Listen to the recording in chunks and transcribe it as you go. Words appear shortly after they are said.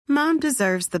Mom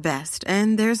deserves the best,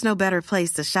 and there's no better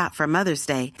place to shop for Mother's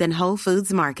Day than Whole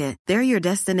Foods Market. They're your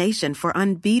destination for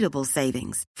unbeatable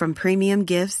savings, from premium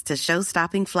gifts to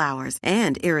show-stopping flowers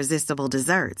and irresistible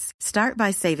desserts. Start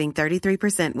by saving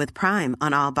 33% with Prime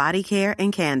on all body care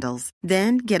and candles.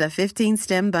 Then get a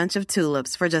 15-stem bunch of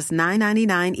tulips for just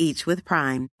 $9.99 each with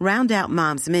Prime. Round out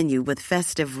Mom's menu with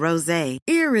festive rosé,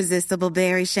 irresistible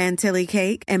berry chantilly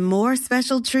cake, and more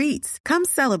special treats. Come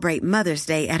celebrate Mother's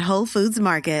Day at Whole Foods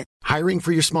Market. Hiring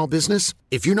for your small business?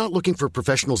 If you're not looking for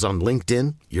professionals on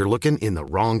LinkedIn, you're looking in the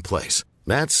wrong place.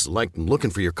 That's like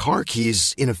looking for your car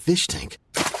keys in a fish tank.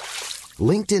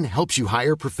 LinkedIn helps you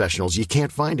hire professionals you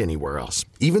can't find anywhere else,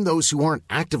 even those who aren't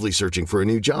actively searching for a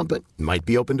new job but might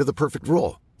be open to the perfect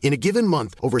role. In a given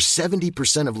month, over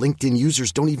 70% of LinkedIn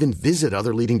users don't even visit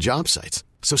other leading job sites.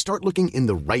 So start looking in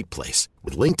the right place.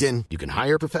 With LinkedIn, you can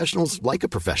hire professionals like a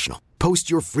professional. Post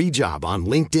your free job on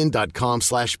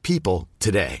linkedin.com/people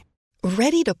today.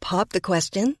 Ready to pop the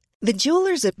question? The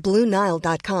jewelers at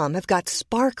BlueNile.com have got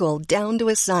sparkle down to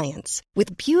a science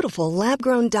with beautiful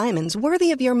lab-grown diamonds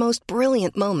worthy of your most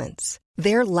brilliant moments.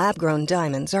 Their lab-grown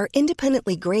diamonds are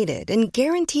independently graded and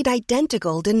guaranteed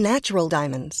identical to natural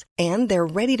diamonds, and they're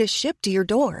ready to ship to your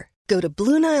door. Go to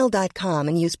BlueNile.com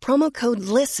and use promo code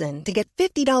LISTEN to get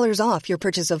 $50 off your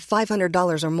purchase of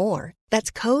 $500 or more.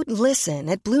 That's code LISTEN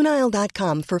at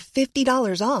BlueNile.com for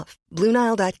 $50 off.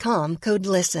 BlueNile.com, code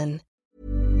LISTEN.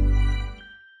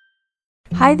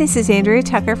 Hi, this is Andrea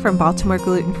Tucker from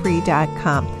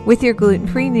BaltimoreGlutenFree.com with your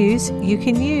gluten-free news you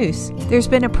can use. There's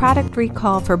been a product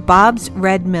recall for Bob's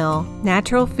Red Mill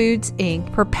Natural Foods,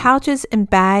 Inc. for pouches and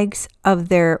bags of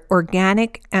their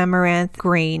organic amaranth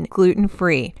grain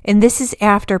gluten-free, and this is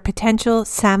after potential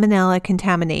salmonella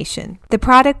contamination. The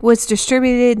product was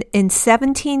distributed in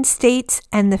 17 states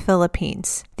and the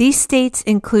Philippines. These states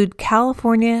include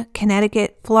California,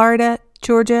 Connecticut, Florida,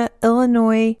 Georgia,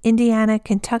 Illinois, Indiana,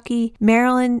 Kentucky,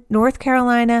 Maryland, North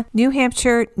Carolina, New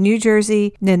Hampshire, New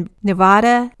Jersey,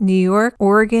 Nevada, New York,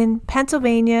 Oregon,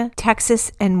 Pennsylvania,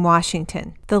 Texas, and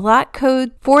Washington. The lot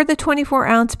code for the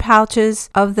 24-ounce pouches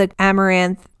of the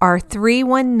amaranth are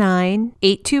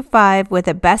 319825 with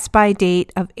a best by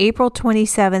date of April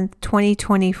 27,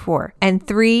 2024, and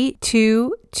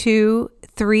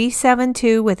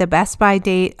 322372 with a best by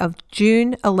date of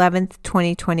June 11th,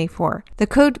 2024. The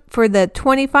code for the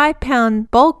 25-pound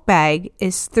bulk bag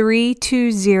is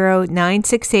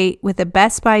 320968 with a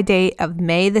best by date of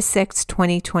May the 6th,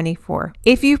 2024.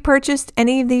 If you've purchased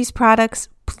any of these products,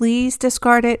 please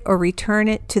discard it or return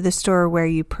it to the store where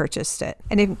you purchased it.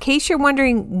 And in case you're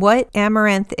wondering what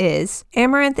amaranth is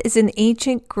an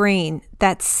ancient grain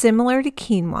that's similar to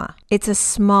quinoa. It's a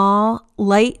small,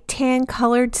 light tan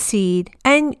colored seed,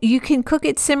 and you can cook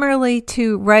it similarly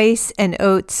to rice and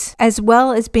oats, as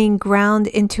well as being ground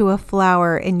into a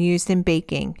flour and used in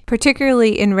baking,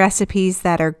 particularly in recipes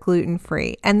that are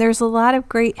gluten-free. And there's a lot of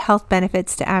great health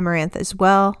benefits to amaranth as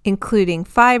well, including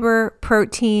fiber,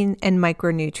 protein, and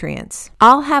micronutrients.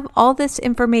 I'll have all this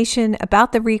information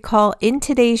about the recall in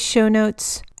today's show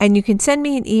notes, and you can send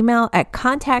me an email at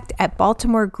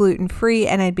contact@BaltimoreGlutenFree,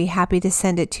 and I'd be happy to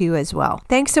send it to you as well.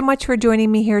 Thanks so much for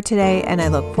joining me here today, and I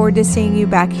look forward to seeing you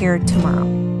back here tomorrow.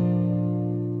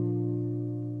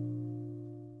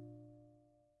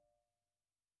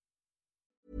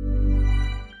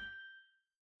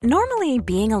 Normally,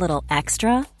 being a little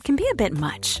extra can be a bit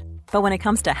much, but when it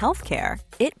comes to healthcare,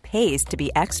 it pays to be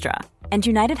extra. And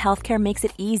United Healthcare makes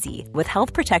it easy with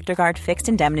Health Protector Guard fixed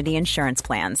indemnity insurance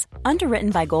plans. Underwritten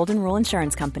by Golden Rule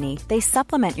Insurance Company, they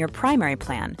supplement your primary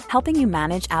plan, helping you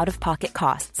manage out-of-pocket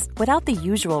costs without the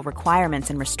usual requirements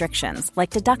and restrictions like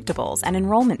deductibles and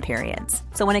enrollment periods.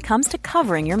 So when it comes to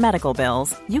covering your medical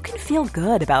bills, you can feel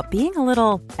good about being a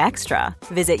little extra.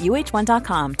 Visit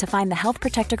UH1.com to find the Health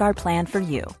Protector Guard plan for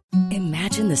you.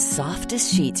 Imagine the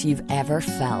softest sheets you've ever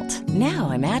felt. Now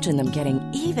imagine them getting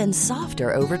even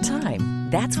softer over time.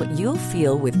 That's what you'll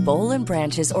feel with Boll &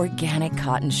 Branch's organic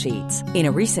cotton sheets. In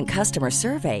a recent customer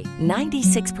survey,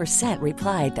 96%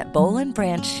 replied that Boll &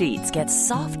 Branch sheets get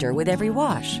softer with every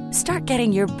wash. Start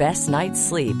getting your best night's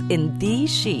sleep in these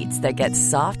sheets that get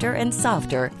softer and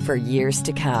softer for years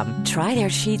to come. Try their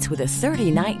sheets with a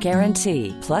 30-night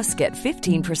guarantee. Plus, get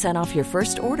 15% off your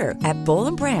first order at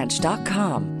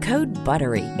BollandBranch.com. Code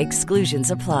BUTTERY. Exclusions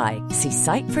apply. See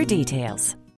site for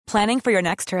details. Planning for your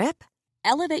next trip?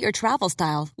 Elevate your travel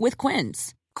style with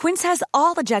Quince. Quince has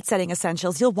all the jet-setting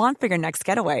essentials you'll want for your next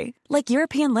getaway, like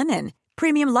European linen,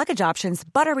 premium luggage options,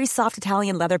 buttery soft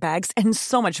Italian leather bags, and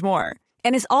so much more.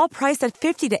 And is all priced at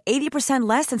 50 to 80%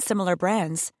 less than similar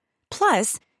brands.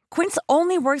 Plus, Quince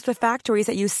only works with factories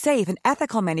that use safe and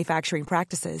ethical manufacturing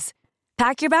practices.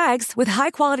 Pack your bags with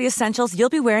high-quality essentials you'll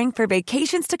be wearing for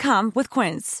vacations to come with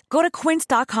Quince. Go to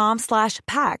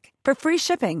quince.com/pack for free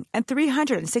shipping and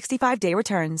 365-day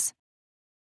returns.